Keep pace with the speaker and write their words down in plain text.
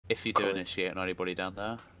If you do initiate on anybody down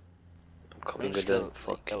there. I'm coming just with gonna the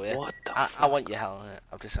fuck. go here. What the I fuck? want your helmet,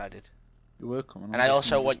 I've decided. You were coming. And I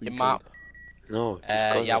also want your map. No, these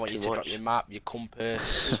guys Yeah, I are want you too to much. drop your map, your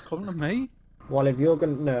compass. Come to me. Well, if you're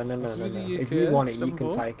gonna no. Really, If you you want it, care? you can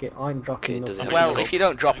 7-4? take it. I'm dropping Okay, does it nothing. have Well, if you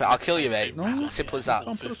don't drop it, I'll kill you, mate. No. Simple as that.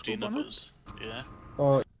 Can't put a 15 scope of on it. us. Yeah.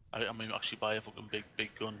 Oh, I mean, actually buy a fucking big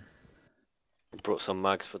gun. Brought some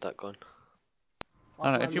mags for that gun.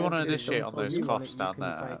 No, if you want to initiate on If those you want costs it, down you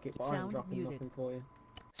can there. take it, but I'm Sound dropping muted. nothing for you.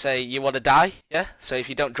 Say you want to die, yeah? So if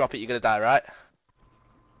you don't drop it, you're gonna die, right?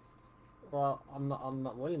 Well, I'm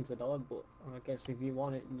not willing to die, but I guess if you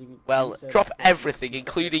want it, you can. Well, drop everything,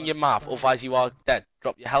 including your map, otherwise you are dead.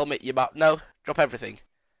 Drop your helmet, your map. No, drop everything.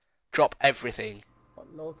 Drop everything.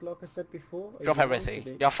 Like I said before. if Drop you everything.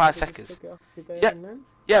 wanted it, You have 5 you could seconds. just take it off your Yeah. day and then.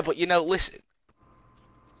 Yeah, but you know, listen,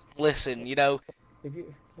 you know, If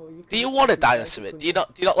you, well, you do can you just want to take it die or off something? your Do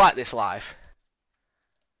you not like this life?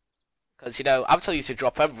 Because, you know, I'm telling you to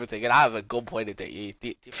drop everything and I have a gun pointed at you. Do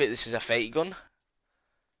you think this is a fake gun?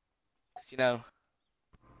 'Cause, you know...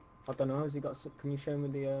 I don't know. Has he got? Can you show me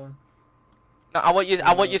the? No, I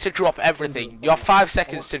want you to drop everything. You have 5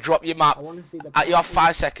 seconds to drop your map. I want to see the. You have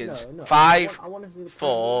 5 patterns. seconds. No, 5, I want to see the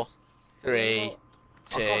 4, patterns. 3, I can't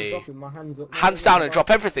 2... drop it, my hands up. Hands down and drop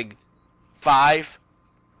everything. 5,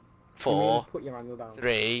 You mean 4, put your hand down.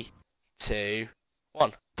 3, 2,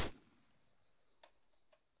 1.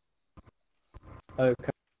 Okay.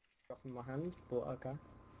 Dropping my hands, but okay.